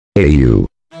Hey you!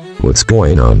 What's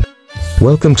going on?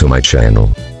 Welcome to my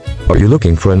channel. Are you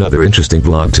looking for another interesting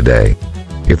vlog today?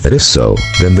 If that is so,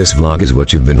 then this vlog is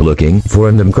what you've been looking for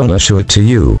and I'm gonna show it to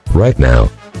you, right now.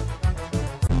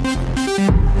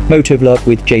 Motovlog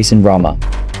with Jason Rama.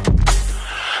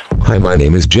 Hi, my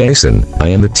name is Jason. I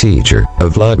am a teacher, a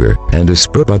vlogger, and a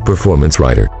supercar performance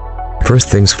writer. First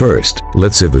things first,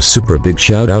 let's give a super big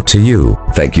shout out to you.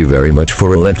 Thank you very much for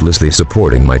relentlessly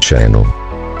supporting my channel.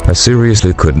 I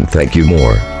seriously couldn't thank you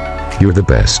more. You're the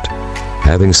best.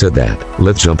 Having said that,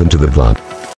 let's jump into the vlog.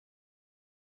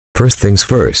 First things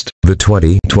first, the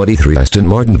 2023 Aston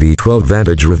Martin V12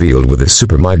 Vantage revealed with a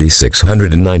super mighty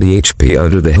 690 HP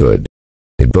under the hood.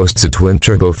 It boasts a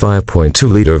twin-turbo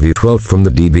 5.2-liter V12 from the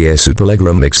DBS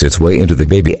Superleggera makes its way into the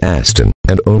baby Aston,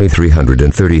 and only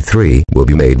 333 will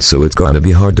be made, so it's gonna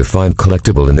be hard to find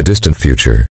collectible in the distant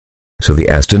future. So the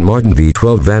Aston Martin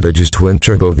V12 Vantage's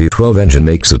twin-turbo V12 engine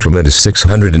makes a tremendous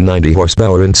 690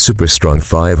 horsepower and super strong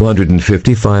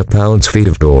 555 pounds-feet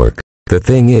of torque. The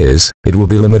thing is, it will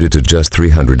be limited to just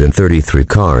 333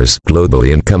 cars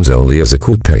globally and comes only as a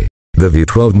coupe. The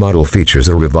V12 model features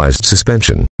a revised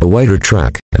suspension, a wider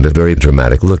track, and a very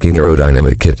dramatic-looking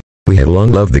aerodynamic kit. We have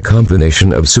long loved the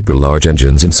combination of super large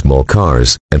engines in small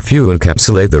cars, and few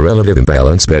encapsulate the relative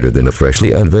imbalance better than a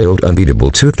freshly unveiled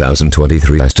unbeatable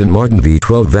 2023 Aston Martin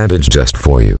V12 Vantage just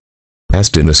for you.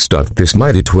 Aston has stuffed this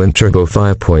mighty twin-turbo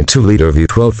 5.2-liter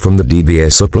V12 from the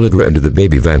DBS Superleggera into the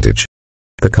baby Vantage.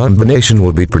 The combination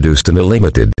will be produced in a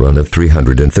limited run of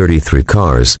 333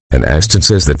 cars, and Aston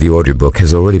says that the order book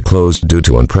has already closed due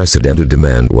to unprecedented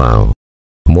demand. Wow!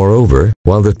 Moreover,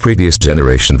 while the previous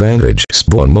generation Vantage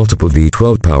spawned multiple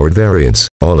V12-powered variants,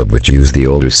 all of which use the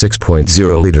older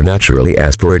 6.0-liter naturally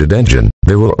aspirated engine,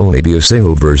 there will only be a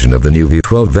single version of the new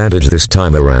V12 Vantage this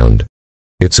time around.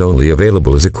 It's only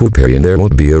available as a coupe and there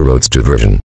won't be a roadster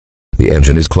version. The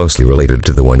engine is closely related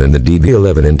to the one in the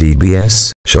DB11 and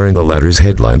DBS, sharing the latter's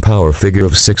headline power figure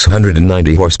of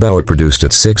 690 horsepower produced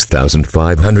at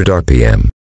 6,500 RPM.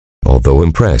 Although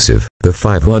impressive, the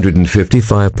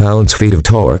 555 pounds-feet of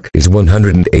torque is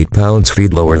 108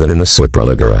 pounds-feet lower than in the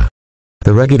Superleggera.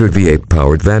 The regular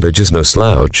V8-powered Vantage is no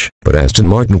slouch, but Aston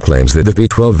Martin claims that the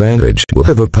V12 Vantage will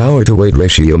have a power-to-weight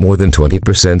ratio more than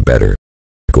 20% better.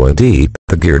 Going deep,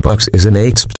 the gearbox is an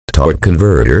 8-speed torque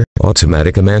converter.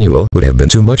 Automatic and manual would have been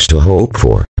too much to hope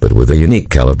for, but with a unique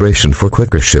calibration for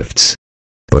quicker shifts.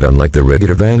 But unlike the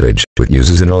regular Vantage, which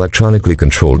uses an electronically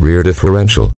controlled rear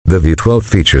differential, the V12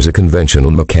 features a conventional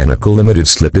mechanical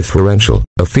limited-slip differential,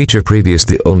 a feature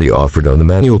previously only offered on the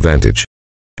manual Vantage.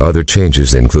 Other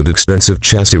changes include extensive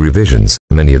chassis revisions,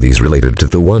 many of these related to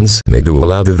the ones made to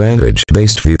allow the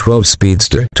Vantage-based V12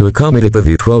 Speedster to accommodate the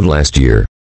V12 last year.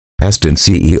 Aston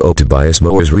CEO Tobias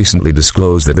Moers recently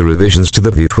disclosed that the revisions to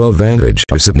the V12 Vantage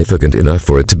are significant enough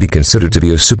for it to be considered to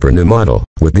be a super new model,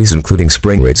 with these including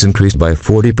spring rates increased by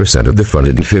 40% of the front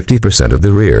and 50% of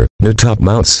the rear, new top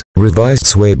mounts, revised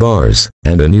sway bars,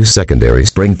 and a new secondary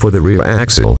spring for the rear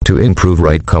axle to improve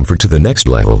ride comfort to the next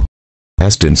level.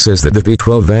 Aston says that the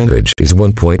V12 Vantage is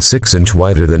 1.6 inch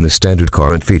wider than the standard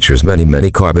car and features many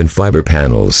carbon fiber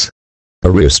panels. A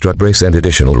rear strut brace and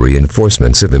additional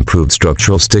reinforcements have improved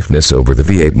structural stiffness over the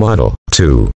V8 model,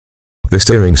 too. The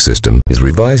steering system is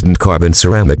revised and carbon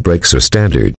ceramic brakes are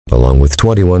standard, along with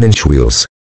 21-inch wheels.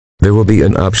 There will be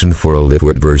an option for a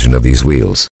liftwood version of these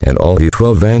wheels, and all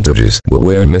V12 Vantages will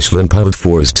wear Michelin Pilot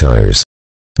Force tires.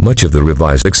 Much of the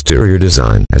revised exterior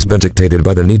design has been dictated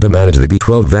by the need to manage the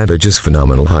V12 Vantage's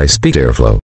phenomenal high-speed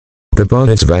airflow. The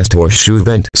bonnet's vast horseshoe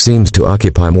vent seems to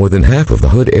occupy more than half of the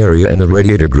hood area and the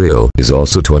radiator grille is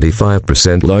also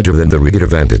 25% larger than the regular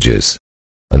Vantages.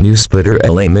 A new splitter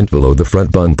element below the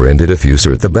front bumper and a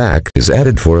diffuser at the back is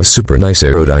added for a super nice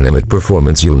aerodynamic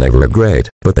performance you'll never regret,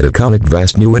 but that iconic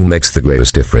vast new one makes the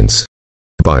greatest difference.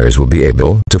 Buyers will be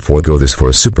able to forego this for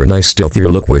a super nice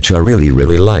stealthier look, which I really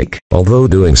like, although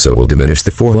doing so will diminish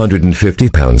the 450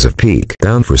 pounds of peak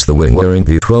downforce the wing-wearing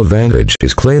V12 Vantage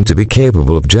is claimed to be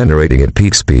capable of generating at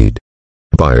peak speed.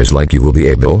 Buyers like you will be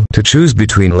able to choose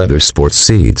between leather sports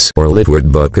seats or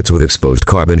liftwood buckets with exposed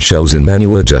carbon shells and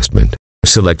manual adjustment.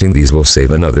 Selecting these will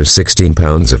save another 16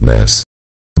 pounds of mass.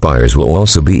 Buyers will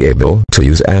also be able to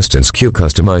use Aston's Q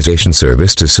customization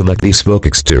service to select the spoke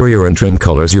exterior and trim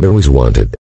colors you've always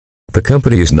wanted. The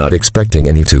company is not expecting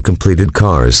any two completed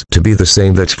cars to be the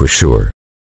same, that's for sure.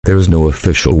 There is no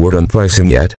official word on pricing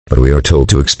yet, but we are told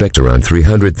to expect around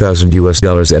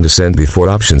 $300,000 and a cent before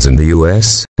options in the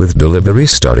US, with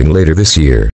deliveries starting later this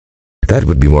year. That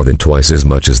would be more than twice as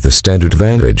much as the standard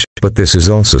Vantage, but this is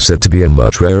also said to be a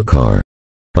much rarer car.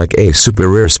 Like a super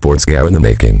rare sports car in the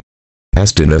making.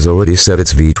 Aston has already said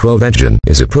its V12 engine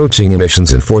is approaching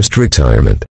emissions and forced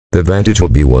retirement. The Vantage will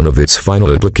be one of its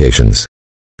final applications.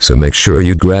 So make sure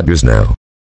you grab yours now.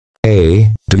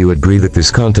 Hey, do you agree that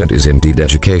this content is indeed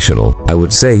educational? I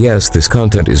would say yes, this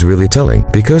content is really telling,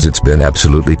 because it's been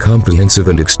absolutely comprehensive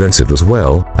and expensive as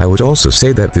well. I would also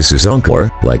say that this is encore,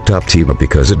 like top tier,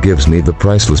 because it gives me the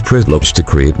priceless privilege to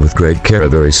create with great care a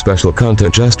very special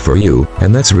content just for you,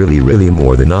 and that's really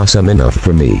more than awesome enough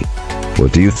for me.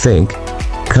 What do you think?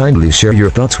 Kindly share your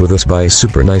thoughts with us by a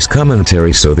super nice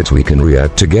commentary so that we can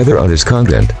react together on this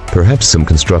content. Perhaps some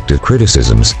constructive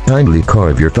criticisms. Kindly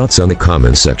carve your thoughts on the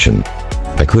comment section.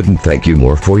 I couldn't thank you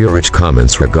more for your rich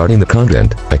comments regarding the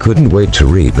content. I couldn't wait to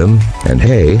read them. And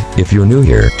hey, if you're new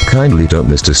here, kindly don't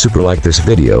miss to super like this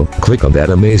video. Click on that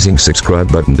amazing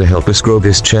subscribe button to help us grow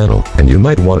this channel. And you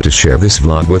might want to share this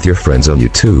vlog with your friends on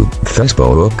YouTube,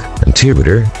 Facebook, and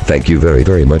Twitter. Thank you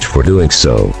very much for doing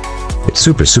so. It's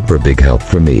super big help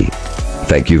for me.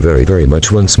 Thank you very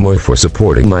much once more for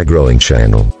supporting my growing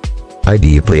channel. I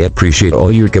deeply appreciate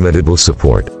all your commendable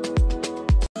support.